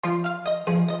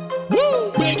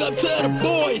up to the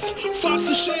boys, Fox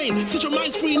and Shane. Set your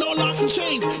minds free, no locks and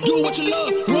chains. Do what you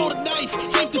love, roll the dice.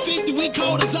 50-50, we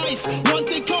cold as ice. One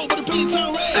thing cold, but the penny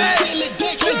turn red. Can't let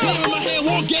that go in my head,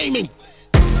 war gaming.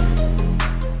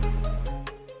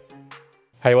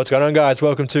 Hey, what's going on, guys?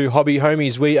 Welcome to Hobby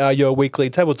Homies. We are your weekly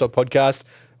tabletop podcast.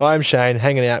 I'm Shane,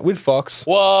 hanging out with Fox.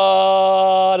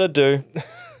 What to do?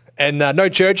 And no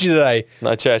Churchy today.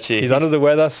 No Churchy. He's under the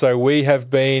weather, so we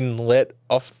have been let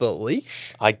off the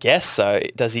leash. I guess so.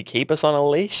 Does he keep us on a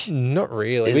leash? Not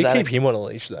really. We keep him on a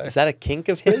leash, though. Is that a kink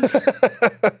of his?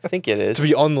 I think it is. To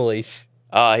be on the leash.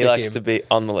 Oh, he likes to be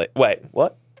on the leash. Wait,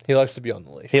 what? He likes to be on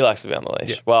the leash. He likes to be on the leash.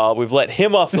 Yeah. Well, we've let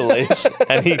him off the leash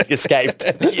and he escaped.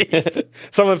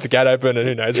 Someone left the gate open and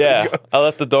who knows where Yeah, he's gone. I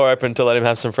left the door open to let him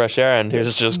have some fresh air and he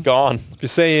was just gone. If you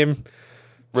see him,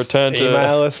 Return to...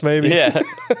 email us maybe. Yeah.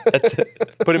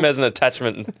 Put him as an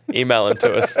attachment and email him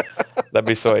to us. That'd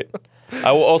be sweet.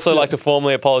 I would also like to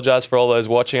formally apologise for all those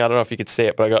watching. I don't know if you could see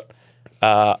it, but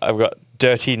I've got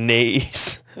dirty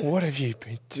knees. What have you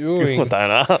been doing? Well,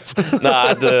 don't ask. No, I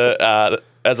had to,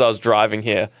 as I was driving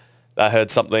here, I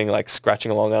heard something like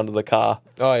scratching along under the car.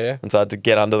 Oh, yeah? And so I had to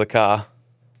get under the car.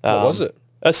 What was it?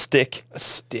 A stick. A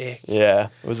stick. Yeah,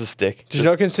 it was a stick. Did you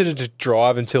not consider to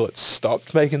drive until it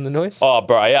stopped making the noise? Oh,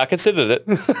 bro, yeah, I considered it.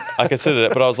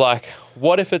 But I was like,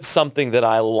 what if it's something that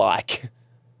I like?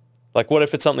 Like, what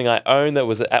if it's something I own that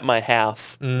was at my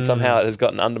house and somehow it has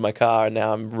gotten under my car and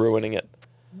now I'm ruining it?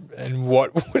 And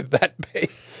what would that be?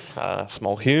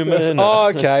 Small human. Oh,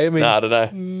 okay. I mean, I don't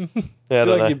know. Yeah, I I feel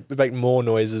don't know. like you make more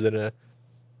noises than a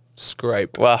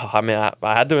scrape. Well, I mean,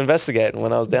 I had to investigate, and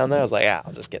when I was down there, I was like,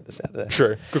 I'll just get this out of there.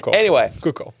 True. Good call. Anyway,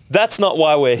 Good call. that's not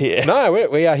why we're here. No,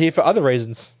 we are here for other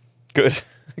reasons. Good.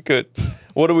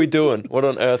 What are we doing? What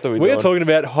on earth are we We doing? are talking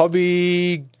about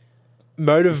hobby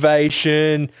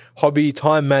motivation, hobby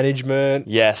time management,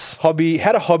 Yes. how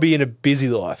to hobby in a busy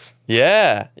life.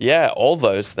 Yeah, all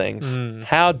those things.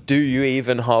 How do you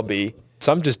even hobby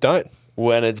Some just don't.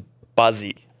 when it's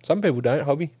buzzy? Some people don't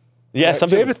hobby. Yeah, Like, some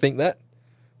do you people... ever think that?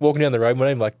 Walking down the road one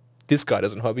day, I'm like, this guy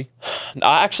doesn't hobby.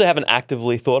 I actually haven't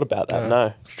actively thought about that,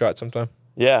 no. Let's try it sometime.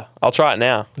 Yeah, I'll try it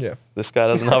now. Yeah. This guy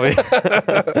doesn't hobby.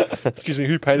 Excuse me,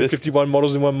 who painted 51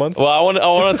 models in 1 month? Well, I want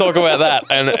to talk about that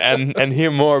and hear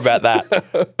more about that.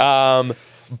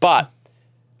 But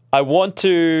I want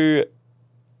to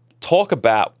talk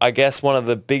about, I guess, one of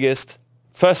the biggest...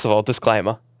 First of all,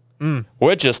 disclaimer.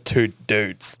 We're just two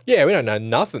dudes. Yeah, we don't know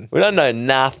nothing. We don't know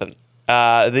nothing.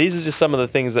 These are just some of the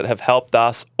things that have helped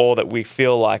us or that we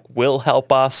feel like will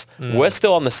help us. We're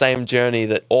still on the same journey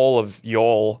that all of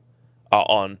y'all are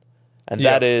on. And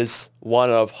that is one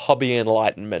of hobby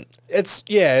enlightenment. It's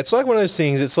like one of those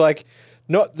things. It's like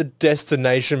not the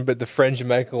destination, but the friends you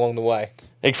make along the way.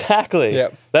 Exactly.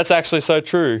 Yep. That's actually so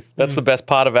true. That's the best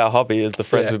part of our hobby is the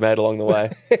friends Yeah. we've made along the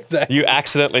way. Exactly. You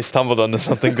accidentally stumbled onto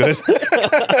something good.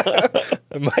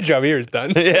 My job here is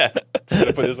done. Yeah. Just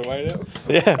gonna put this away now.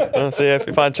 Yeah. So yeah, if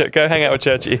you find go hang out with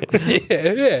Churchy.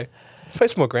 Yeah.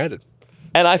 Face more grounded.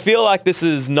 And I feel like this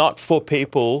is not for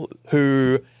people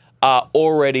who are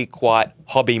already quite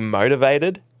hobby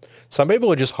motivated. Some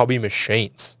people are just hobby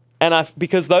machines. And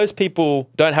because those people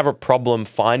don't have a problem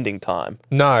finding time.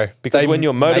 No, Because when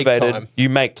you're make motivated, time. you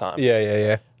make time.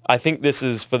 Yeah. I think this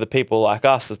is for the people like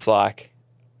us. It's like,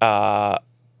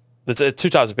 there's two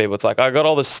types of people. It's like, I got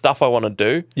all this stuff I want to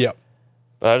do, Yep.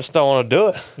 but I just don't want to do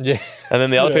it. Yeah. And then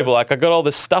the other Yeah. people are like, I got all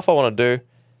this stuff I want to do.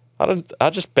 I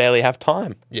just barely have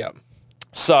time. Yep.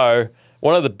 So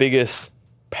one of the biggest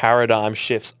paradigm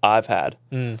shifts I've had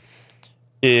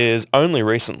is only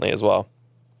recently as well.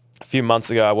 A few months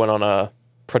ago, I went on a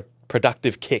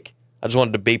productive kick. I just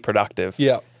wanted to be productive.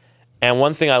 Yep. And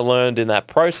one thing I learned in that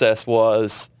process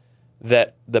was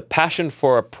that the passion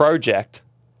for a project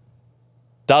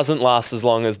doesn't last as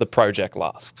long as the project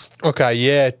lasts. Okay.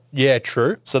 Yeah.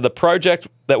 True. So the project,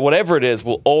 that whatever it is,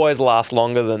 will always last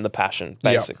longer than the passion,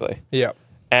 basically. Yep.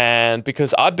 And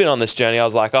because I'd been on this journey, I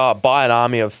was like, buy an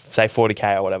army of, say,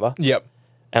 40K or whatever. Yep.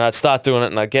 And I'd start doing it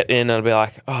and I'd get in and I'd be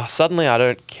like, suddenly I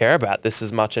don't care about this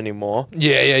as much anymore.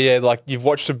 Yeah. Like you've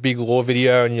watched a big lore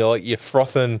video and you're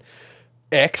frothing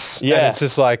X. Yeah. And it's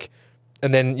just like,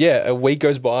 and then, a week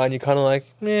goes by and you're kind of like,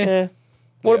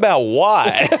 What about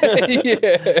why?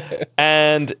 yeah.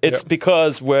 And it's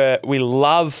because we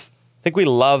love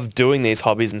doing these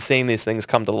hobbies and seeing these things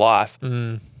come to life.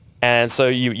 And so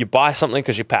you buy something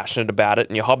because you're passionate about it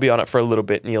and you hobby on it for a little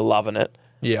bit and you're loving it.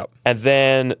 Yep. And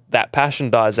then that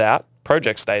passion dies out,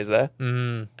 project stays there.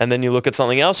 And then you look at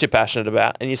something else you're passionate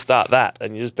about and you start that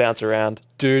and you just bounce around.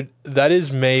 Dude, that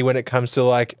is me when it comes to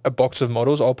like a box of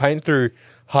models. I'll paint through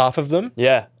half of them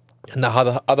Yeah. And the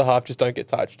other half just don't get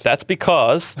touched. That's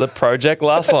because the project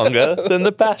lasts longer than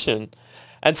the passion.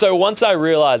 And so once I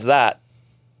realized that,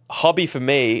 hobby for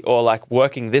me, or like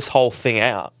working this whole thing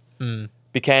out,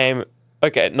 became,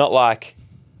 okay, not like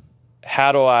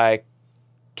how do I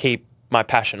keep my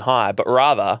passion high, but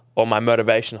rather, or my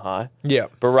motivation high, Yeah.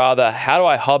 but rather how do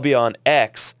I hobby on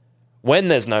X when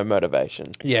there's no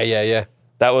motivation? Yeah.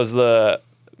 That was the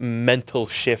mental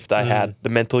shift I had, the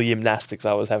mental gymnastics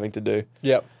I was having to do.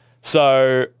 Yep.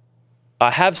 So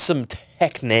I have some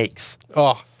techniques.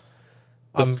 Oh,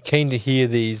 I'm keen to hear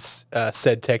these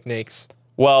said techniques.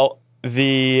 Well,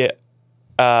 the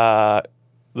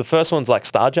first one's like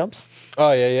star jumps,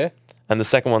 Oh, yeah. and the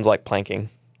second one's like planking.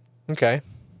 Okay.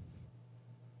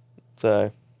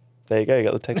 So there you go. You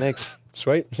got the techniques.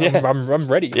 Sweet. Yeah. I'm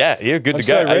ready. Yeah, you're good I'm to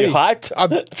go. so Are you ready. hyped?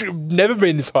 I've never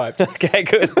been this hyped. Okay,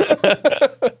 good.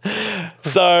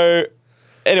 So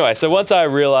anyway, so once I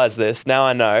realized this, now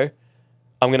I know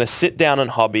I'm going to sit down and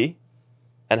hobby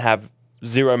and have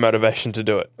zero motivation to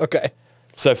do it. Okay.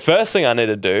 So first thing I need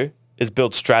to do is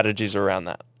build strategies around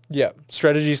that. Yeah.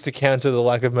 Strategies to counter the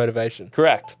lack of motivation.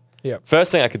 Correct. Yeah.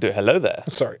 First thing I could do, hello there.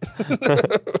 Sorry.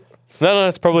 No,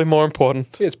 it's probably more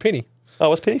important. Yeah, it's Penny. Oh,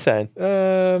 what's Penny saying?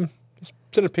 Just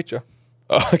send a picture.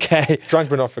 Oh, okay. Drunk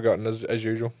but not forgotten as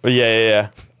usual. But yeah.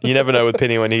 You never know with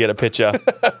Penny when you get a picture.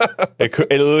 It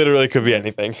literally could be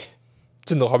anything.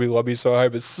 It's in the hobby lobby, so I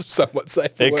hope it's somewhat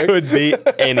safe for It work. could be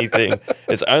anything.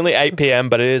 It's only 8 p.m.,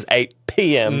 but it is 8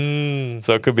 p.m.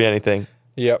 So it could be anything.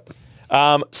 Yep.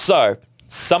 So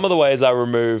some of the ways I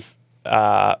remove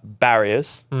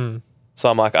barriers. So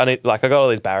I'm like, I got all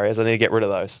these barriers. I need to get rid of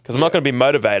those because I'm not going to be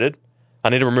motivated. I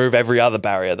need to remove every other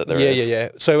barrier that there is. Yeah.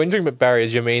 So when you're talking about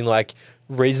barriers, you mean like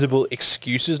reasonable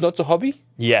excuses not to hobby?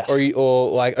 Yes.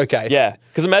 Or like, okay. Yeah.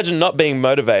 Because imagine not being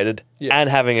motivated Yeah. and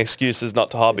having excuses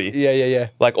not to hobby. Yeah.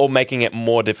 Like, or making it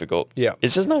more difficult. Yeah.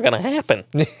 It's just not going to happen.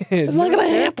 It's not going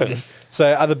to happen. So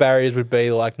other barriers would be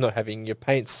like not having your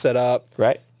paints set up,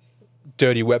 Right?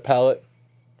 dirty wet palette,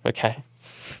 Okay.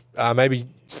 maybe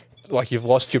like you've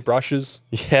lost your brushes.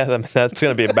 Yeah, that's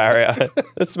going to be a barrier.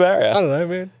 That's a barrier. I don't know,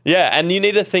 man. Yeah, and you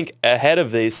need to think ahead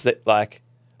of these.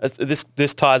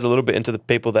 This ties a little bit into the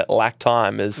people that lack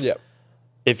time. Is Yep.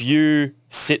 if you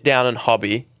sit down and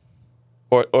hobby,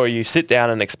 or you sit down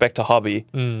and expect a hobby,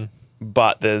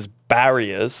 but there's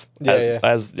barriers,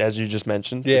 as you just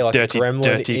mentioned. Yeah, like dirty, a gremlin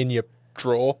dirty. in your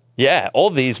drawer. Yeah, all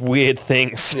these weird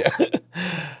things. Yeah.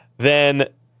 Then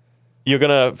you're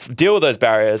gonna deal with those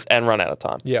barriers and run out of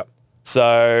time. Yeah.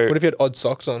 So What if you had odd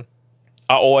socks on?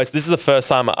 this is the first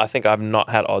time I think I've not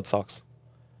had odd socks.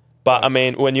 But I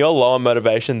mean, when you're low on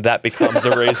motivation, that becomes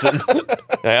a reason.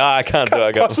 I can't do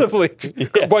it. Possibly.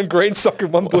 One green sock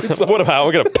and one blue sock. What about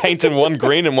we're going to paint in one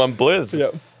green and one blue?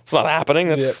 Yep. It's not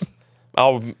happening.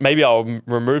 I'll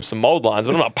remove some mold lines,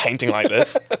 but I'm not painting like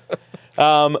this.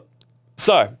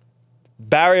 So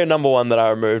barrier number one that I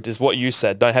removed is what you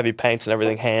said. Don't have your paints and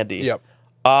everything handy. Yep.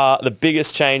 The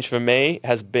biggest change for me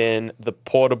has been the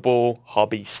portable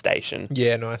hobby station.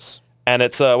 Yeah, nice. And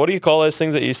it's, what do you call those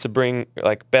things that you used to bring,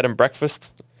 like bed and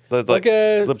breakfast? Like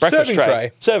a the breakfast serving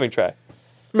tray. Serving tray.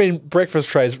 I mean, breakfast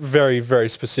tray is very, very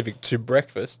specific to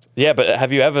breakfast. Yeah, but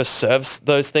have you ever served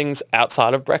those things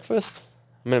outside of breakfast?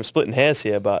 I mean, I'm splitting hairs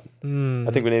here, but I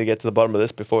think we need to get to the bottom of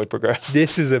this before we progress.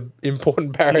 This is an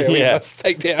important barrier we Yeah. must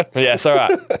take down. Yeah, it's all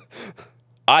right.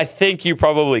 I think you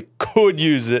probably could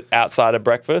use it outside of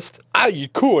breakfast. You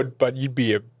could, but you'd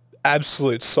be an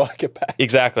absolute psychopath.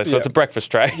 Exactly. So Yeah. it's a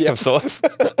breakfast tray of sorts.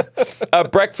 A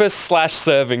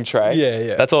breakfast/serving tray.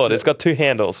 Yeah. That's all it is. It's got two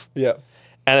handles. Yeah.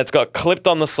 And it's got clipped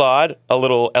on the side a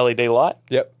little LED light.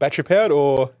 Yep. Battery powered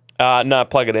or? No,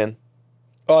 plug it in.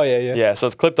 Oh, yeah. Yeah, so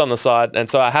it's clipped on the side. And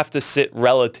so I have to sit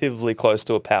relatively close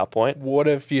to a power point. What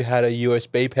if you had a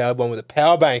USB powered one with a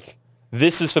power bank?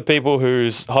 This is for people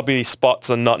whose hobby spots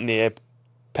are not near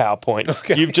power points.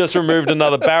 Okay. You've just removed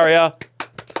another barrier.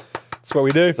 That's what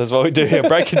we do. That's what we do here.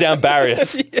 Breaking down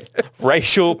barriers.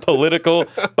 Racial, political,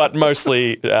 but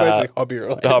mostly Basically hobby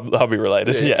related. hobby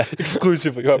related. Yeah.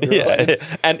 Exclusively hobby related.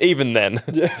 Yeah. And even then.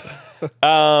 Yeah.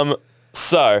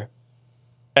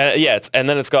 And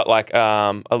then it's got like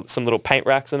some little paint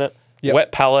racks in it. Yep.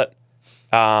 Wet palette.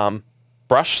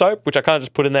 Brush soap, which I kind of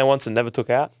just put in there once and never took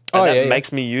out. And that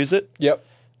makes me use it. Yep.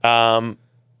 And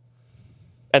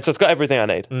so it's got everything I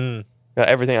need. Got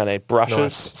everything I need. Brushes,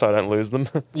 Nice. so I don't lose them.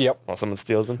 Yep. Or someone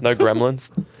steals them. No gremlins.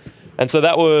 And so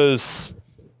that was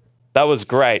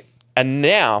great. And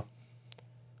now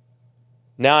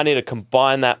I need to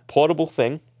combine that portable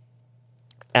thing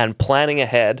and planning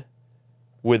ahead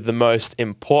with the most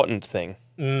important thing.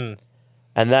 And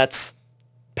that's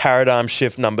paradigm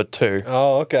shift number 2.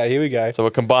 Oh, okay. Here we go. So we're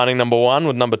combining number 1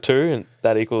 with number 2, and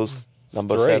that equals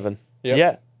number 3. 7. Yep.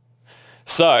 Yeah.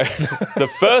 So the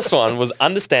first one was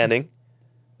understanding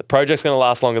the project's going to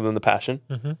last longer than the passion.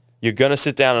 Mm-hmm. You're going to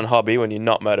sit down and hobby when you're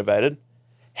not motivated.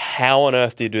 How on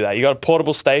earth do you do that? You got a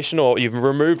portable station, or you've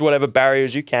removed whatever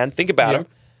barriers you can. Think about them.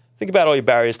 Think about all your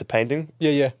barriers to painting.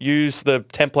 Yeah. Use the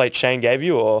template Shane gave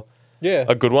you, or Yeah.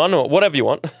 a good one, or whatever you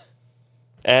want,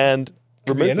 and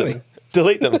remove them. anything.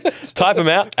 Delete them. Type them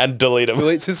out and delete them.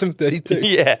 Delete system 32.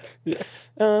 Yeah.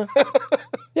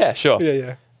 Yeah, sure.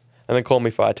 Yeah. And then call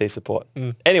me for IT support.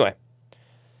 Anyway,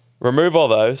 remove all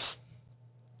those,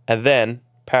 and then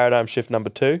paradigm shift number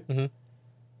 2. Mm-hmm.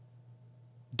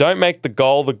 Don't make the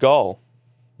goal the goal.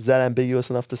 Is that ambiguous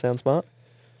enough to sound smart?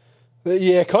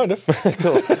 Yeah, kind of.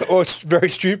 Or it's very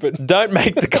stupid. Don't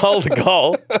make the goal the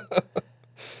goal.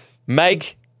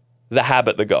 Make the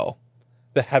habit the goal.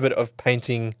 The habit of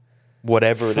painting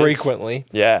Whatever it is. frequently.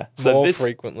 Yeah. So More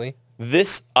frequently.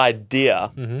 this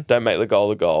idea, don't make the goal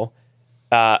the goal,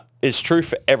 is true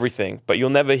for everything, but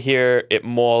you'll never hear it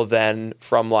more than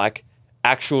from like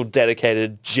actual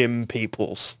dedicated gym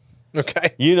peoples.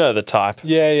 Okay. You know the type.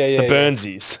 Yeah. The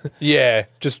Burnsies. Yeah,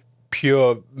 just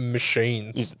pure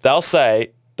machines. They'll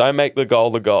say, don't make the goal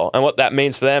the goal. And what that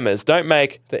means for them is don't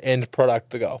make, The end product,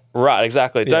 the goal. right,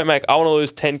 exactly. Yeah. Don't make, I want to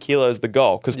lose 10 kilos the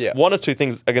goal. Because Yeah. one or two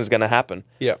things are going to happen.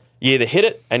 Yeah. You either hit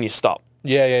it and you stop.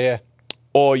 Yeah.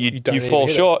 Or you don't even fall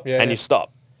hit it. short Yeah, and yeah. you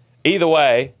stop. Either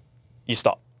way, you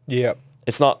stop. Yeah.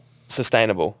 It's not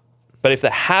sustainable. But if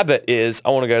the habit is, I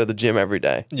want to go to the gym every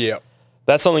day, Yeah.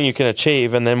 that's something you can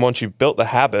achieve. And then once you've built the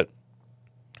habit,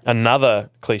 another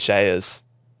cliche is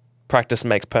practice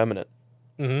makes permanent.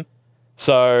 Mm-hmm.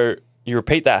 So you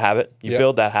repeat that habit, you Yep.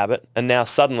 build that habit, and now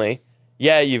suddenly,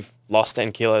 yeah, you've lost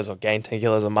 10 kilos or gained 10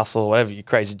 kilos of muscle, whatever you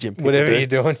crazy gym people Whatever do. you're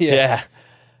doing, yeah. Yeah.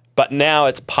 But now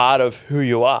it's part of who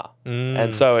you are.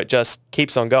 And so it just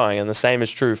keeps on going. And the same is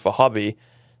true for hobby.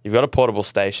 You've got a portable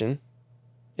station,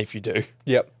 if you do,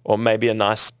 Yep. or maybe a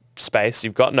nice space.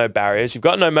 You've got no barriers. You've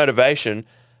got no motivation,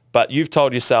 but you've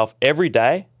told yourself every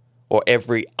day or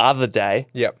every other day,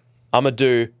 Yep. I'm going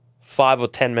to do 5 or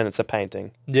 10 minutes of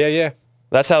painting. Yeah.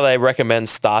 That's how they recommend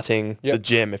starting the Yep.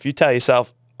 gym. If you tell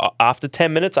yourself, after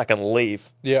 10 minutes, I can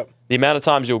leave. Yep. The amount of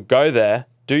times you'll go there,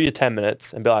 do your 10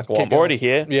 minutes and be like, well, Keep I'm going. already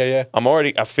here. Yeah.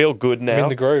 I feel good I'm now. in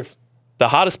the groove. The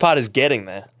hardest part is getting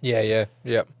there. Yeah.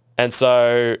 Yep. And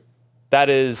so that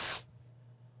is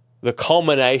the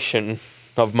culmination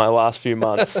of my last few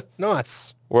months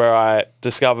Nice. where I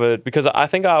discovered, because I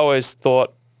think I always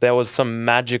thought there was some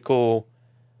magical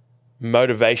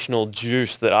motivational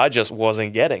juice that I just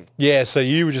wasn't getting. Yeah, so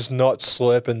you were just not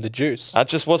slurping the juice. I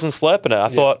just wasn't slurping it. I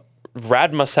thought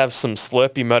Rad must have some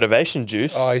slurpy motivation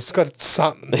juice. Oh, he's got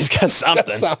something. He's got something.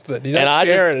 He's got something. He's And not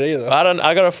sharing it either.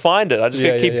 I got to find it. I just got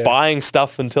Yeah, to keep yeah. buying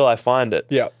stuff until I find it.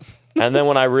 Yep. And then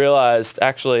when I realized,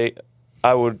 actually,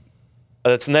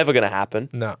 it's never going to happen.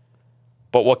 No.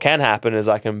 But what can happen is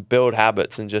I can build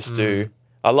habits and just do.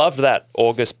 I loved that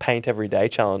August paint every day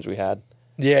challenge we had.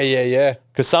 Yeah.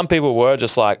 Because some people were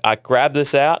just like, I grab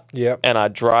this out Yep. and I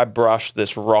dry brush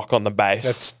this rock on the base.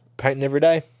 That's painting every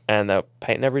day. And they're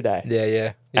painting every day.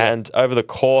 Yeah. And over the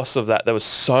course of that, there was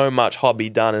so much hobby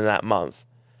done in that month,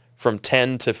 from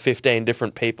 10 to 15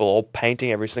 different people all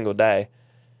painting every single day.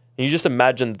 And you just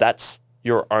imagine that's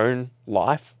your own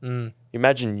life. You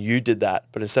imagine you did that,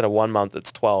 but instead of 1 month,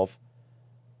 it's 12.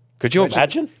 Could you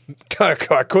imagine? I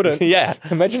couldn't. Yeah.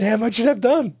 Imagine how much you'd have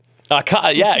done. I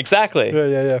can't. Yeah, exactly.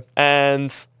 Yeah.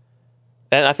 And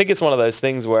I think it's one of those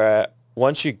things where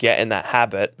once you get in that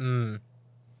habit,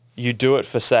 you do it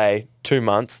for, say, 2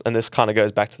 months, and this kind of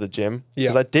goes back to the gym. Yeah.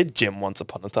 Because I did gym once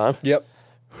upon a time. Yep.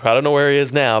 I don't know where he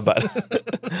is now, but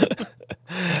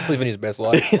Living his best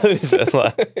life. his best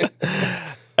life.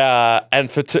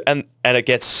 And it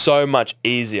gets so much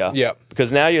easier. Yep.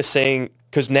 Because now you've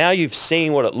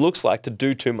seen what it looks like to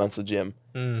do 2 months of gym.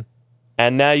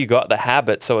 And now you got the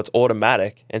habit, so it's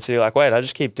automatic. And so you're like, wait, I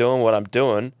just keep doing what I'm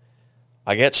doing.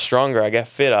 I get stronger, I get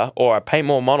fitter, or I paint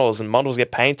more models and models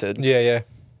get painted. Yeah.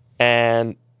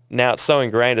 And now it's so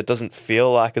ingrained, it doesn't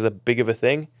feel like as a big of a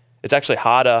thing. It's actually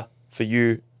harder for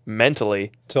you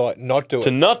mentally To like not do it.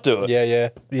 to not do it.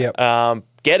 Yeah.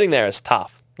 Getting there is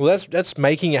tough. Well, that's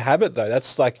making a habit though.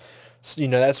 That's like,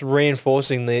 that's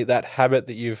reinforcing that habit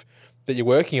that you're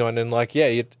working on. And like, yeah,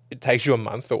 it takes you a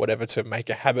month or whatever to make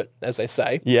a habit, as they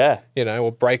say. Yeah.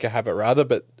 Or break a habit rather.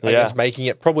 But I Yeah. guess making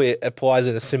it probably applies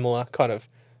in a similar kind of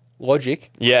logic.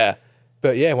 Yeah.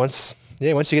 But yeah, once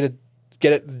you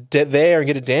get it there and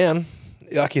get it down,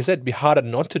 like you said, it'd be harder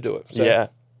not to do it. So Yeah.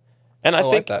 And I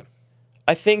like think that.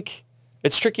 I think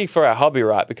it's tricky for our hobby,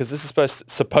 right? Because this is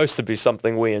supposed to be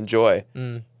something we enjoy.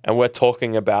 And we're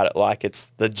talking about it like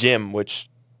it's the gym, which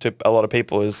to a lot of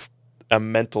people is a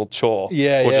mental chore.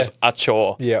 Yeah, or yeah. just a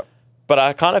chore. Yeah. But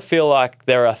I kind of feel like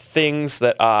there are things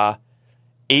that are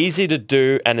easy to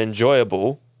do and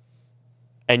enjoyable,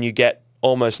 and you get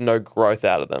almost no growth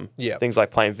out of them. Yeah. Things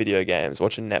like playing video games,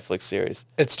 watching Netflix series.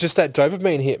 It's just that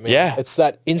dopamine hit, man. Yeah. It's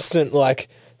that instant, like,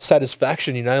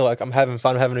 satisfaction, you know, like, I'm having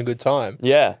fun, I'm having a good time.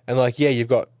 Yeah. And, like, yeah, you've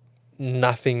got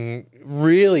nothing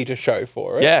really to show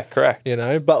for it. Yeah, correct. You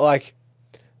know, but, like,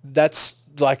 that's,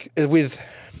 like,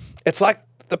 it's like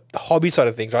the hobby side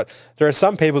of things, right? There are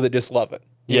some people that just love it.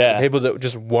 You Yeah. know, people that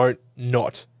just won't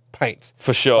not paint.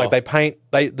 For sure. Like, they paint,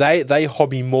 they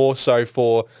hobby more so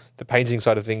for the painting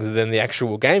side of things than the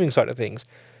actual gaming side of things.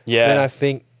 Yeah. Then I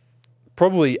think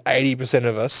probably 80%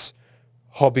 of us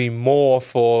hobby more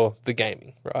for the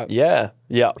gaming, right? Yeah.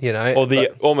 Yeah. You know, or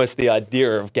almost the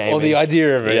idea of gaming. Or the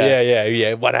idea of it. Yeah.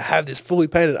 Yeah. When I have this fully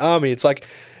painted army, it's like,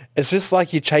 it's just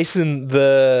like you're chasing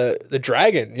the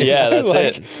dragon. You Yeah, know? that's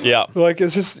like, it. Yeah. Like,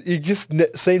 it's just, you just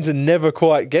seem to never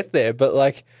quite get there. But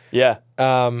like, Yeah.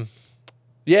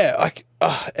 yeah, like,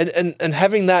 and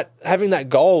having that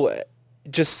goal,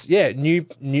 just, yeah, new,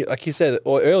 like you said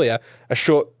or earlier, a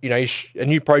short, you know, a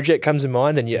new project comes in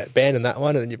mind and you abandon that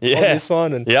one and then you on this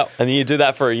one. And yep. And then you do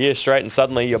that for a year straight and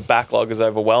suddenly your backlog is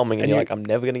overwhelming and you're like, I'm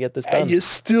never going to get this done. and you're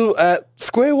still at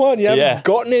square one. You haven't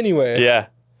gotten anywhere. Yeah.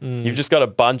 You've just got a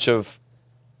bunch of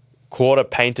quarter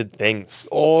painted things.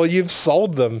 Or you've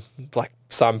sold them like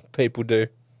some people do.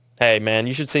 Hey, man,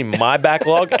 you should see my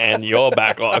backlog and your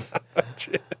backlog.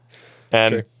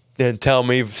 And tell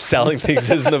me if selling things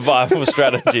isn't a viable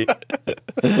strategy.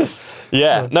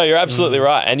 Yeah. No, you're absolutely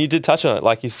right. And you did touch on it.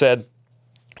 Like you said,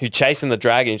 you're chasing the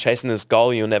dragon, you're chasing this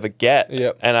goal you'll never get.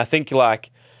 Yep. And I think like,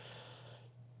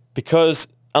 because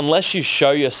unless you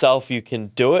show yourself you can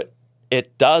do it,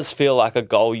 it does feel like a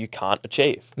goal you can't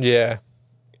achieve. Yeah.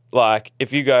 Like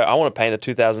if you go, I want to paint a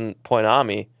 2,000 point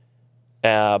army,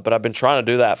 but I've been trying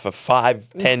to do that for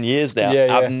 5-10 years now. Yeah,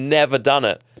 yeah. I've never done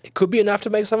it. It could be enough to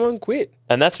make someone quit.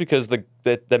 And that's because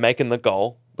they're making the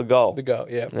goal the goal. The goal,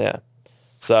 yeah. Yeah.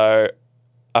 So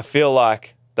I feel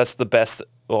like that's the best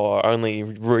or only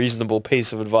reasonable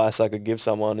piece of advice I could give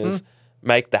someone is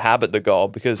make the habit the goal,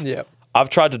 because Yeah. I've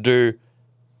tried to do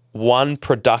one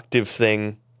productive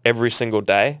thing every single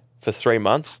day for 3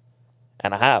 months,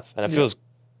 and I have, and it feels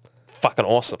fucking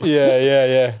awesome.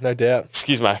 Yeah. No doubt.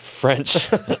 Excuse my French.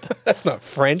 That's not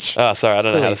French. Oh, sorry, I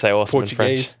don't know how to say awesome Portuguese.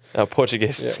 in French. Oh,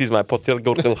 Portuguese. Yeah. Excuse my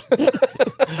Portugal.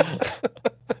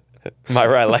 My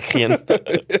Rylachian.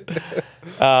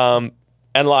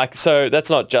 And like, so that's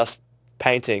not just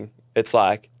painting. It's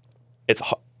like, it's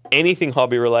anything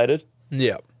hobby related.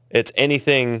 Yeah. It's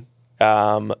anything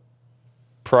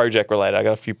project related. I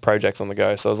got a few projects on the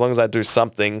go. So as long as I do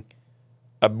something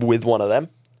with one of them.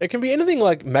 It can be anything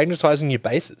like magnetizing your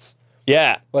bases.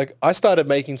 Yeah. Like I started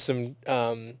making some,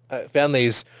 I found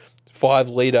these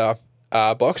 5-liter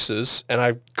boxes and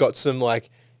I got some like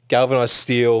galvanized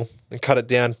steel and cut it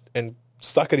down and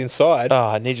stuck it inside. Oh,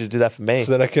 I need you to do that for me.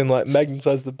 So that I can like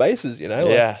magnetize the bases, you know?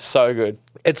 Like, Yeah, so good.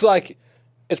 it's like,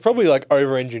 it's probably like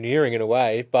over engineering in a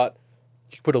way, but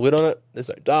you put a lid on it, there's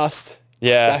no dust.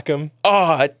 Yeah. Stack them. Oh,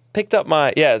 I picked up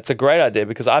it's a great idea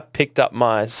because I picked up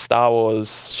my Star Wars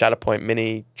Shatterpoint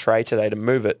mini tray today to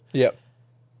move it. Yep.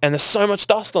 And there's so much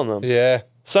dust on them. Yeah.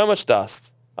 So much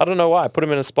dust. I don't know why. I put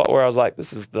them in a spot where I was like,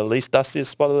 this is the least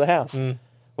dustiest spot of the house.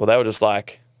 Well, they were just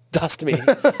like, dust me.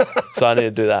 So I need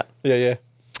to do that. Yeah.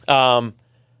 But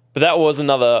that was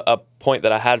another point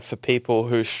that I had for people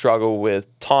who struggle with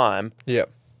time.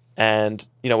 Yep. And,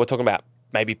 you know, we're talking about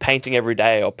maybe painting every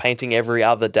day or painting every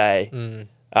other day.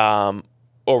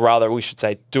 Or rather, we should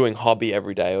say doing hobby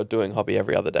every day or doing hobby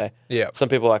every other day. Yeah. Some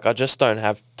people are like, I just don't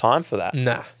have time for that.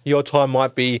 Nah. Your time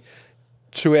might be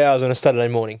 2 hours on a Saturday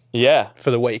morning Yeah.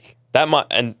 for the week. That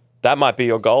might be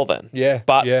your goal then. Yeah.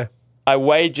 But yeah. I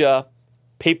wager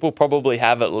people probably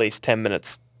have at least 10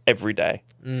 minutes every day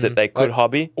that they could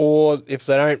hobby. Or if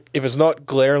it's not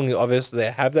glaringly obvious that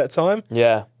they have that time,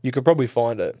 Yeah. you could probably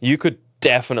find it. You could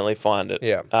definitely find it.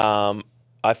 Yeah.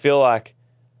 I feel like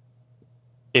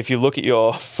if you look at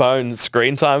your phone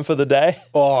screen time for the day.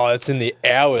 Oh, it's in the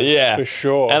hours. Yeah. For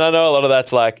sure. And I know a lot of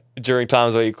that's like during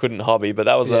times where you couldn't hobby, but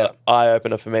that was Yeah. an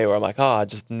eye-opener for me where I'm like, I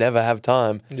just never have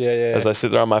time. Yeah. As I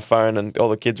sit there on my phone and all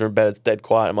the kids are in bed, it's dead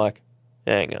quiet. I'm like,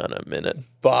 hang on a minute.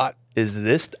 But Is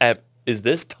this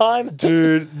time?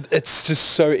 dude, it's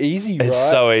just so easy, right? It's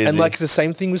so easy. And like the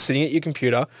same thing with sitting at your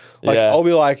computer. Like Yeah. I'll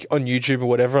be like on YouTube or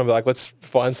whatever, and be like, let's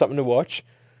find something to watch.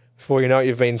 Before you know it,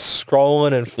 you've been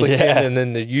scrolling and flicking Yeah. and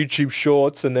then the YouTube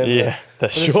shorts and then Yeah, the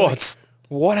and it's like, shorts.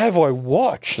 what have I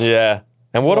watched? Yeah.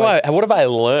 And what have I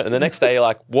learned? And the next day, you're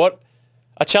like, what?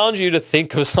 I challenge you to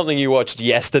think of something you watched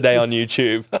yesterday on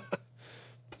YouTube. I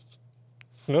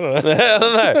don't know. I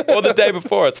don't know. Or the day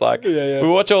before. It's like, Yeah. we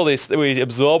watch all this, we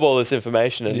absorb all this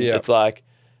information, and Yeah. it's like,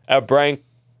 our brain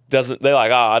doesn't, they're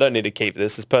like, I don't need to keep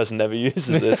this. This person never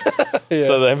uses this. Yeah.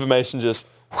 So the information just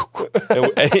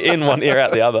in one ear,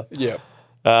 out the other. Yeah.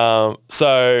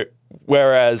 So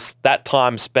whereas that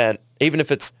time spent, even if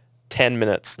it's 10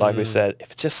 minutes, like we said,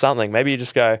 if it's just something, maybe you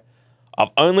just go, I've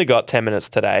only got 10 minutes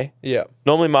today. Yeah.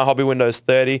 Normally my hobby window is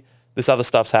 30. This other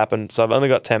stuff's happened, so I've only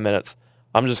got 10 minutes.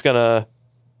 I'm just going to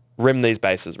rim these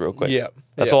bases real quick. Yeah.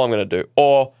 That's Yeah. all I'm going to do.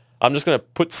 Or I'm just going to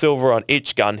put silver on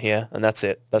each gun here, and that's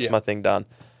it. That's Yeah. my thing done.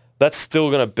 That's still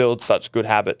going to build such good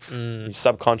habits. You're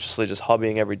subconsciously just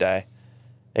hobbying every day.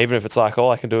 Even if it's like, all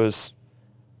I can do is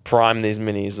prime these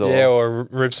minis. Or Yeah, or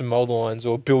remove some mold lines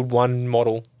or build one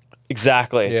model.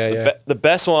 Exactly. Yeah, The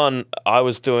best one I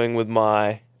was doing with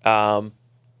my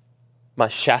my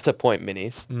shatter point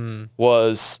minis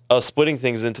was I was splitting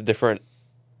things into different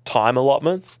time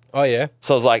allotments. Oh, yeah.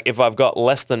 So I was like, if I've got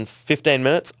less than 15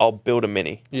 minutes, I'll build a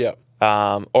mini. Yeah.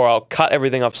 Or I'll cut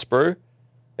everything off sprue.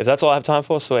 If that's all I have time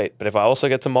for, sweet. But if I also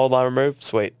get to mold line remove,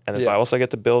 sweet. And if Yeah. I also get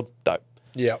to build, dope.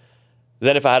 Yeah.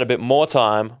 Then if I had a bit more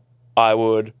time, I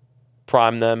would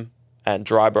prime them and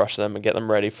dry brush them and get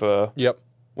them ready for Yep.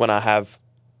 when I have,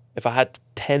 if I had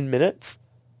 10 minutes,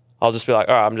 I'll just be like,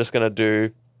 all right, I'm just going to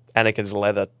do Anakin's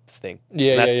leather thing.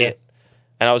 Yeah, And that's yeah, yeah. it.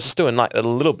 And I was just doing like a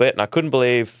little bit, and I couldn't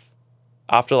believe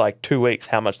after like 2 weeks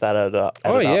how much that added up.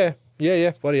 Oh, yeah.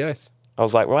 Yeah. Bloody oath. I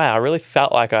was like, wow, I really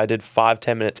felt like I did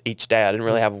 5-10 minutes each day. I didn't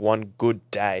really have one good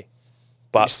day.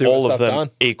 But still got all of stuff them done.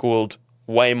 equaled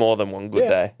way more than one good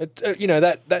day. It,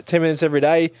 that 10 minutes every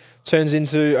day turns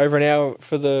into over an hour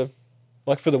for the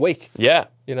week, Yeah.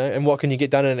 and what can you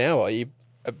get done in an hour? You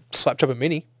slap chop a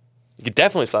mini. You could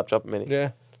definitely slap chop a mini.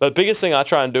 Yeah. But the biggest thing I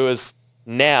try and do is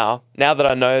now that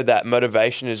I know that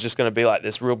motivation is just going to be like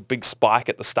this real big spike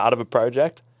at the start of a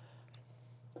project,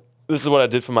 this is what I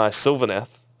did for my Sylvaneth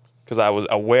because I was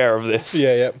aware of this.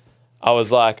 Yeah. I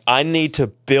was like, I need to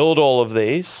build all of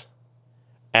these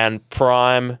and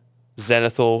prime,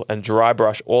 zenithal, and dry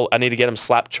brush all. I need to get them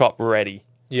slap chop ready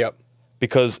Yep.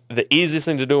 because the easiest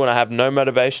thing to do when I have no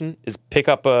motivation is pick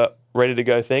up a ready to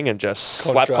go thing and just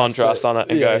slap contrast on it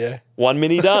and go, one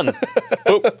mini done.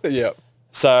 Boop. Yep.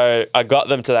 So I got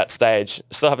them to that stage.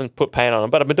 Still haven't put paint on them,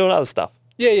 but I've been doing other stuff.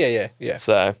 Yeah.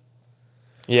 So,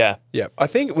 yeah. Yeah. I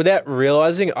think without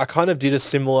realizing, I kind of did a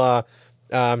similar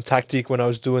tactic when I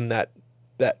was doing that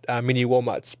mini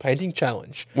Walmart's painting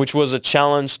challenge. Which was a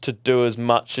challenge to do as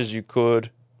much as you could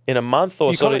in a month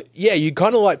or You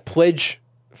kind of like pledge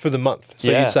for the month. So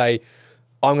Yeah. you'd say,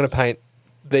 I'm going to paint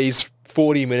these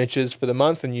 40 miniatures for the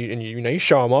month, and you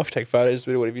show them off, take photos,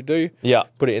 do whatever you do. Yeah.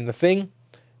 Put it in the thing,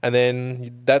 and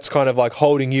then that's kind of like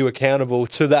holding you accountable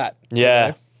to that. Yeah.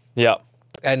 you know? Yeah.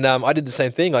 And I did the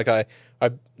same thing. Like I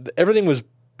everything was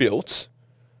built.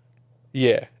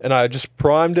 Yeah. And I just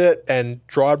primed it and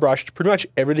dry brushed pretty much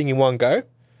everything in one go.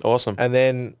 Awesome. And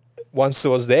then once it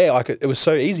was there, like it was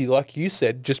so easy. Like you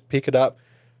said, just pick it up,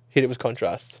 hit it with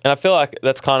contrast. And I feel like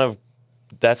that's kind of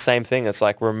that same thing. It's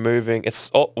like removing, it's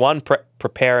one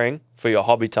preparing for your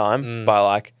hobby time by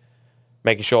like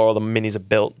making sure all the minis are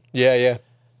built. Yeah.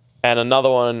 And another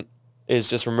one is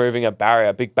just removing a barrier.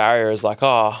 A big barrier is like,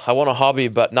 oh, I want a hobby,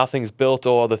 but nothing's built,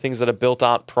 or the things that are built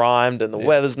aren't primed, and the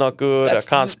weather's not good. I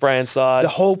can't spray inside. The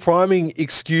whole priming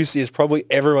excuse is probably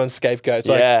everyone's scapegoat. It's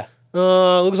like, Yeah. it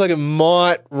looks like it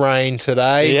might rain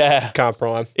today. Yeah. Can't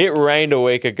prime. It rained a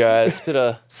week ago. It's a bit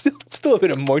of, Still a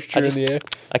bit of moisture in the air.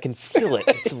 I can feel it.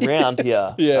 It's around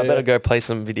here. Yeah, I better yeah. go play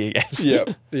some video games.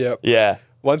 Yep. Yeah.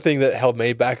 One thing that held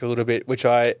me back a little bit, which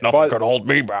Nothing could hold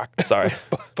me back. Sorry.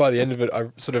 by the end of it, I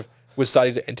sort of was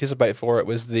starting to anticipate for it,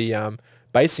 was the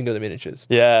basing of the miniatures.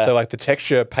 Yeah. So like the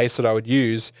texture paste that I would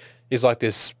use is like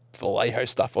this Vallejo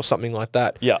stuff or something like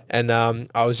that. Yeah. And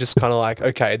I was just kind of like,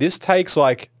 okay, this takes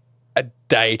like a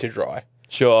day to dry,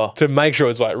 Sure. to make sure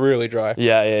it's like really dry.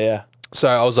 Yeah. So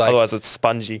I was like, Otherwise it's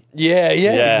spongy. yeah,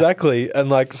 Yeah. exactly. And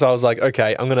like, so I was like,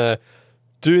 okay, I'm going to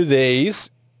do these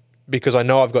because I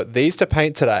know I've got these to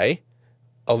paint today.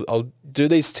 I'll do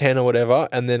these 10 or whatever,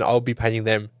 and then I'll be painting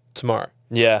them tomorrow.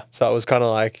 Yeah. So it was kind of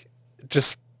like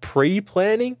just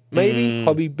pre-planning,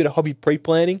 maybe bit of hobby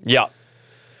pre-planning. Yeah.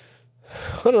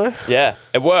 I don't know. Yeah.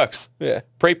 It works. Yeah.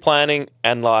 Pre-planning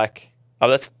and like,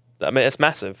 it's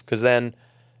massive, because then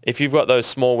if you've got those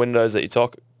small windows that you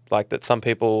talk, like that some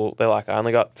people, they're like, I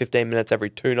only got 15 minutes every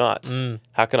 2 nights.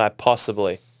 How can I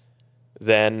possibly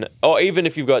then, or even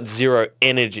if you've got zero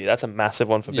energy, that's a massive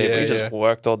one for people. Yeah, You just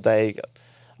worked all day, you got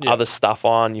other stuff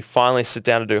on. You finally sit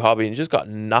down to do hobby and you just got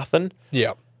nothing.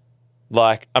 Yeah.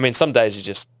 Like, I mean, some days you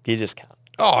just can't.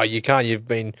 Oh, you can't. You've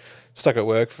been stuck at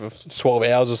work for 12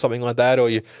 hours or something like that, or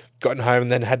you've gotten home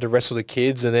and then had to wrestle the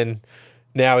kids, and then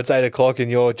now it's 8 o'clock and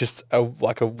you're just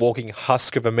like a walking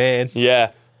husk of a man.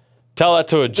 Yeah. Tell that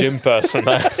to a gym person.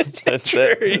 Tell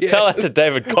that to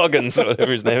David Coggins, or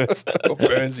whatever his name is. Or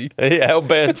Burnsy. Yeah, or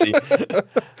Burnsy.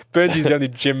 Burnsy's the only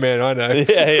gym man I know.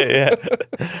 Yeah.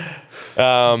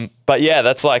 But yeah,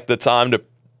 that's like the time to.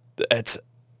 It's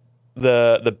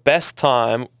the best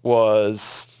time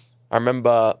was, I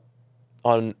remember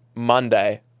on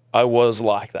Monday I was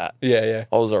like that. Yeah.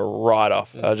 I was a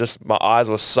write-off. My eyes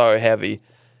were so heavy,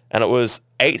 and it was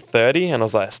 8:30, and I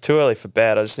was like, it's too early for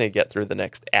bed. I just need to get through the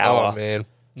next hour. Oh, man.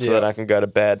 So that I can go to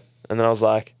bed. And then I was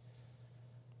like,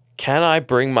 can I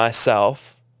bring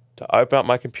myself to open up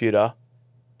my computer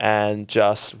and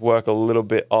just work a little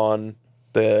bit on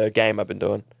the game I've been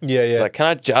doing? Yeah. Like, can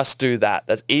I just do that?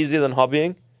 That's easier than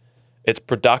hobbying. It's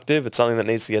productive. It's something that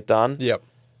needs to get done. Yep.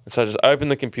 And so I just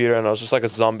opened the computer, and I was just like a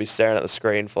zombie staring at the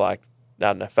screen for like, I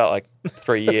don't know, felt like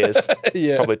 3 years.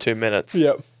 Yeah. Probably 2 minutes.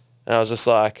 Yep. And I was just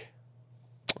like,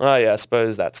 oh yeah, I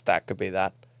suppose that stack could be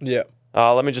that. Yep.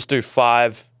 Let me just do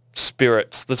 5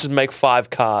 spirits. Let's just make 5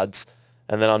 cards,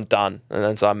 and then I'm done. And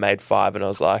then so I made 5, and I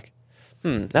was like,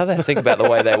 now that I think about the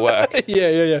way they work.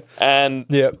 Yeah. And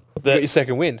Yep. You got your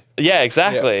second wind. yeah,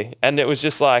 exactly. Yep. And it was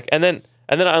just like, and then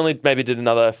I only maybe did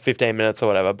another 15 minutes or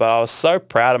whatever, but I was so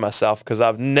proud of myself because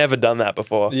I've never done that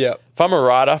before. Yep. If I'm a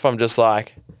write-off, I'm just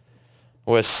like,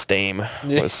 where's Steam?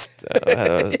 Yeah.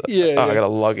 I got to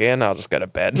log in. I'll just go to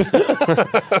bed.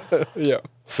 Yeah.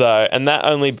 So, and that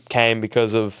only came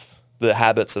because of the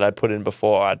habits that I'd put in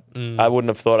before. I wouldn't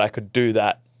have thought I could do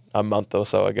that a month or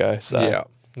so ago. So,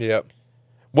 Yeah.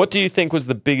 what do you think was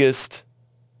the biggest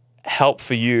help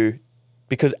for you?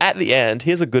 Because at the end,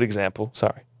 here's a good example.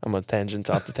 Sorry, I'm on tangents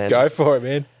after tangents. Go for it,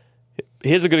 man.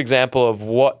 Here's a good example of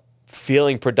what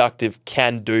feeling productive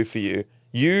can do for you.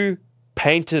 You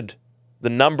painted the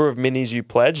number of minis you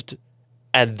pledged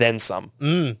and then some.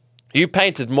 You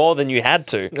painted more than you had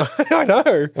to. I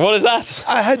know. What is that?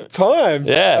 I had time.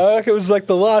 Yeah. Like it was like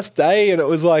the last day, and it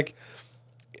was like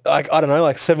I don't know,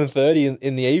 like 7:30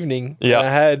 in the evening. Yeah. And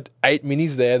I had 8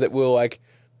 minis there that were like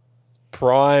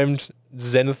primed,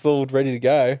 zenithal, ready to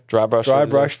go. Dry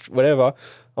brushed, whatever.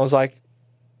 I was like,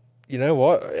 you know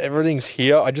what? Everything's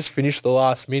here. I just finished the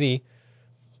last mini.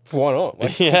 Why not?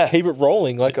 Like, Yeah. just keep it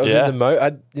rolling. Like I was in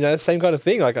the mode. Same kind of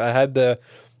thing. Like I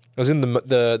was in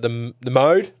the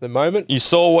mode, the moment. You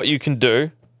saw what you can do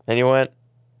and you went,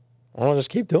 I want to just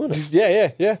keep doing it. Just,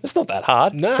 yeah. It's not that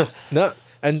hard. No.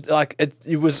 And like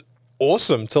it was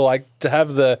awesome to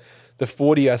have the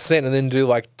 40 I sent and then do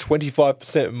like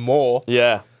 25% more.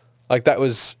 Yeah. Like it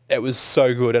was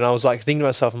so good. And I was like thinking to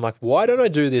myself, I'm like, why don't I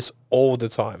do this all the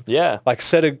time? Yeah. Like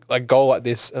set a goal like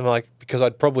this, and like, because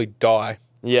I'd probably die.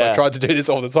 Yeah. I tried to do this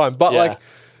all the time. But like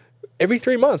every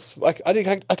 3 months, like I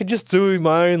could just do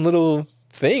my own little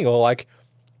thing, or like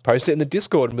post it in the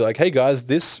Discord and be like, hey guys,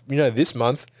 this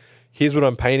month, here's what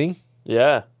I'm painting.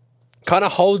 Yeah. Kind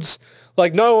of holds,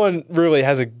 like no one really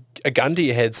has a gun to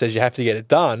your head says you have to get it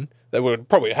done. That would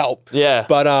probably help. Yeah.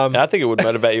 But I think it would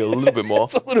motivate you a little bit more.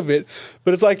 it's a little bit,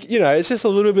 but it's like, it's just a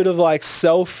little bit of like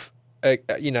self,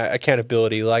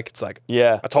 accountability. Like it's like,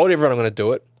 Yeah. I told everyone I'm going to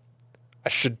do it. I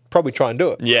should probably try and do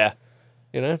it. Yeah.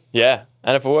 Yeah.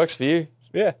 And if it works for you,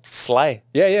 Yeah. slay.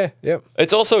 Yeah.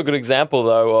 It's also a good example,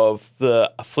 though, of the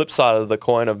flip side of the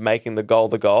coin of making the goal.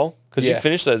 Because you Yeah.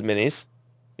 finish those minis.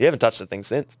 You haven't touched the thing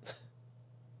since.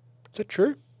 Is that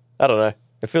true? I don't know.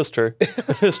 It feels true. It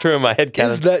feels true in my head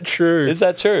canon. Is that true? Is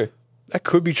that true? That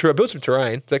could be true. I built some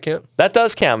terrain. Does that count? That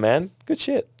does count, man. Good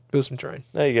shit. Built some terrain.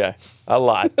 There you go. I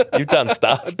lied. You've done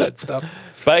stuff. That stuff.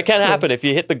 But it can happen if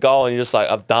you hit the goal and you're just like,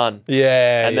 I've done.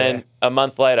 Yeah. And then a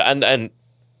month later, and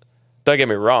don't get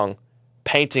me wrong,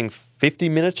 painting 50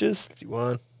 miniatures,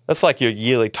 51. that's like your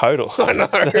yearly total. I know.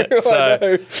 I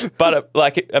know.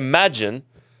 But imagine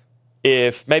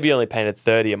if maybe you only painted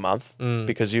 30 a month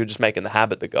because you were just making the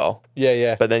habit the goal.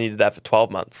 Yeah. But then you did that for 12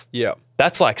 months. Yeah.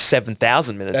 That's like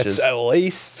 7,000 miniatures. That's at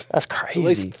least. That's At crazy.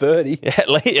 least 30. Yeah,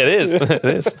 it is. It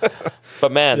is.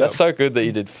 But man, Yeah. that's so good that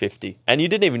you did 50. And you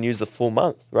didn't even use the full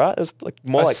month, right? It was like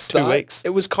more like 2 weeks.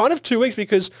 It was kind of 2 weeks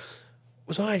because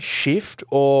was I shift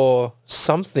or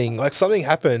something? Like something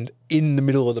happened in the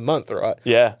middle of the month, right?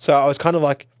 Yeah. So I was kind of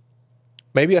like,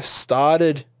 maybe did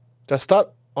I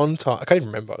start on time? I can't even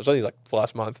remember. It was only like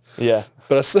last month. Yeah.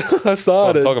 But I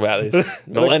started. I'm talking about these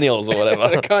millennials or whatever.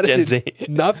 I kind Gen of Z. did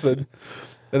nothing.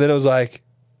 And then I was like,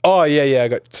 oh, yeah, I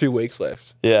got 2 weeks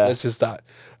left. Yeah. Let's just start.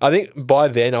 I think by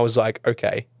then I was like,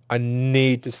 okay, I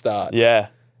need to start. Yeah.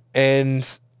 And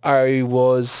I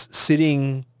was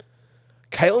sitting,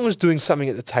 Caitlin was doing something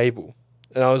at the table.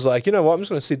 And I was like, you know what, I'm just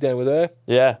going to sit down with her,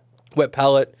 Yeah. wet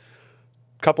palette,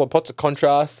 couple of pots of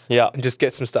contrast, Yeah. and just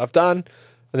get some stuff done.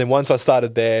 And then once I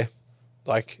started there,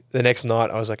 like the next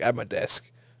night, I was like at my desk,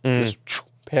 just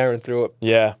powering through it.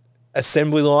 Yeah.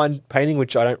 Assembly line painting,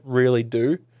 which I don't really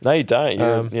do. No, you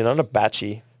don't. You're not a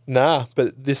batchy. Nah,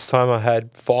 but this time I had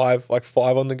five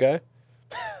on the go.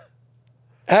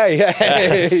 Hey.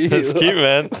 That's cute,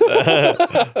 man.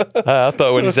 I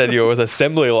thought when you said you was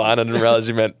assembly line, I didn't realize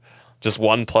you meant just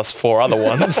 1 plus 4 other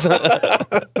ones.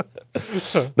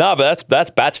 No, but that's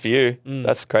batch for you.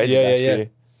 That's crazy batch for you. I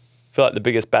feel like the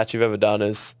biggest batch you've ever done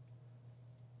is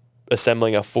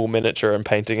assembling a full miniature and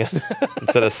painting it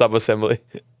instead of sub-assembly.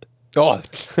 Oh,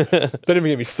 don't even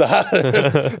get me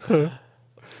started.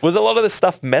 Was a lot of this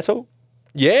stuff metal?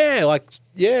 like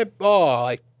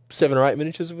 7 or 8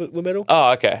 miniatures were metal.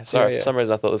 Oh, okay. Sorry. Yeah. For some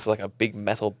reason, I thought this was like a big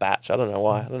metal batch. I don't know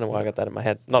why. I don't know why I got that in my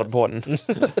head. Not important.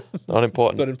 Not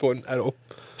important. Not important at all.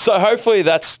 So hopefully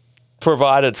that's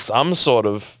provided some sort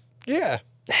of Yeah.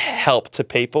 help to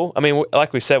people. I mean,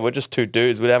 like we said, we're just two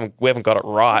dudes. We haven't got it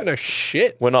right. No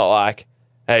shit. We're not like,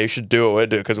 hey, you should do what we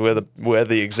do because we're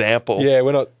the example. Yeah,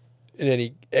 we're not in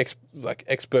any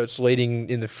experts leading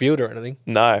in the field or anything.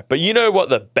 No, but you know what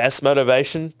the best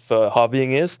motivation for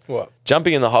hobbying is? What?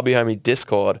 Jumping in the Hobby Homie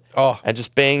Discord and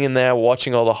just being in there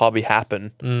watching all the hobby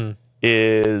happen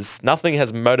is nothing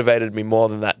has motivated me more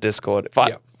than that Discord.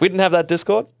 If we didn't have that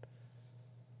Discord,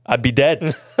 I'd be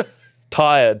dead.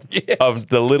 Tired of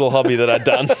the little hobby that I'd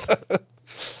done.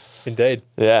 Indeed.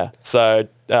 Yeah. So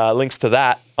links to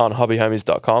that on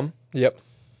hobbyhomies.com. Yep.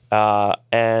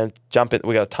 And jump in.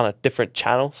 We got a ton of different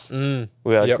channels. We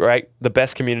got the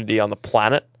best community on the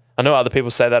planet. I know other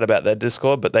people say that about their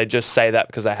Discord, but they just say that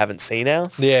because they haven't seen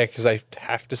ours. Yeah, because they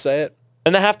have to say it.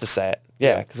 And they have to say it.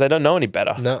 Yeah, because they don't know any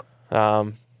better.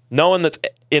 No. No one that's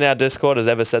in our Discord has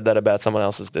ever said that about someone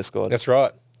else's Discord. That's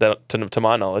right. To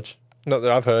my knowledge. Not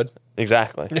that I've heard.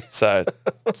 Exactly. So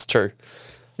it's true.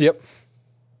 Yep.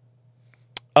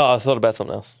 Oh, I thought about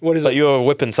something else. What is it? it? You were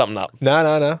whipping something up.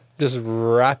 No. Just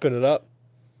wrapping it up.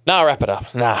 No, wrap it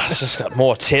up. Nah, it's just got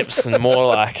more tips and more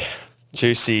like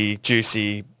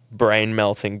juicy,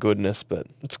 brain-melting goodness, but...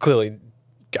 It's clearly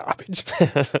garbage.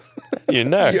 You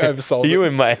know. You oversold it. You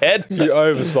in my head? You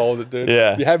oversold it, dude.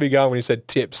 Yeah. You had me going when you said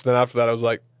tips. Then after that, I was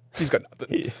like, he's got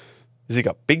nothing. Has he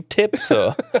got big tips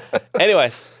or...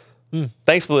 Anyways,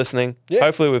 thanks for listening. Yeah.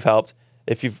 Hopefully we've helped.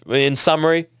 In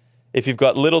summary, if you've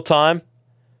got little time,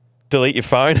 delete your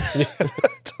phone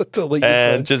Delete your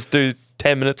and phone. just do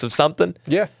 10 minutes of something.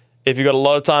 Yeah. If you've got a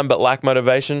lot of time but lack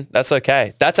motivation, that's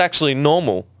okay. That's actually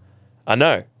normal. I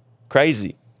know.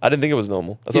 Crazy. I didn't think it was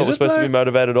normal. I thought Is we're it supposed to though? be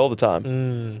motivated all the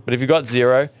time. But if you've got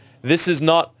zero, this is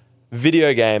not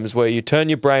video games where you turn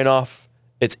your brain off,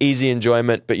 it's easy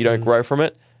enjoyment, but you don't grow from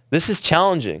it. This is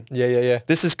challenging. Yeah.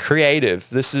 This is creative.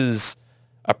 This is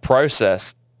a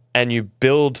and you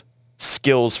build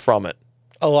skills from it.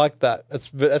 I like that.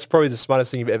 That's probably the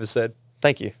smartest thing you've ever said.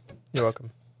 Thank you. You're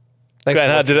welcome. Thanks Great,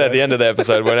 for and I did it at the end of the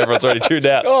episode when everyone's already tuned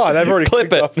out. Oh, they've already clip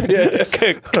clicked it. off. Yeah.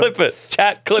 Clip it.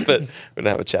 Chat, clip it. We're going to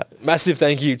have a chat. Massive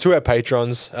thank you to our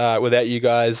patrons. Without you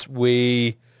guys,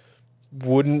 we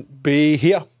wouldn't be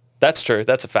here. That's true.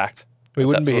 That's a fact. We That's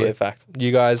wouldn't be absolutely here. a fact.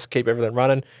 You guys keep everything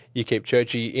running. You keep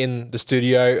Churchy in the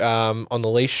studio on the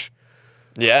leash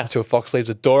Yeah. until Fox leaves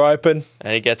the door open.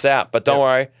 And he gets out. But don't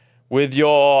worry. With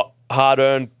your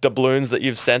hard-earned doubloons that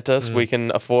you've sent us, we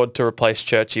can afford to replace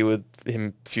Churchy with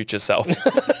him future self. Did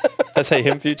I say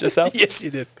him future self? Yes, you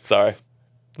did. Sorry.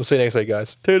 We'll see you next week,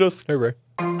 guys. Toodles. Hooroo.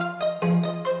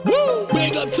 Woo!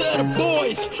 Big up to the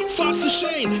boys, Fox and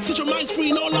Shane. Set your minds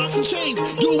free, no locks and chains.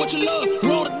 Do what you love,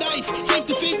 roll the dice.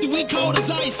 50-50, we cold as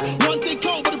ice. One thing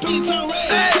cold, but the penny turn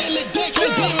red.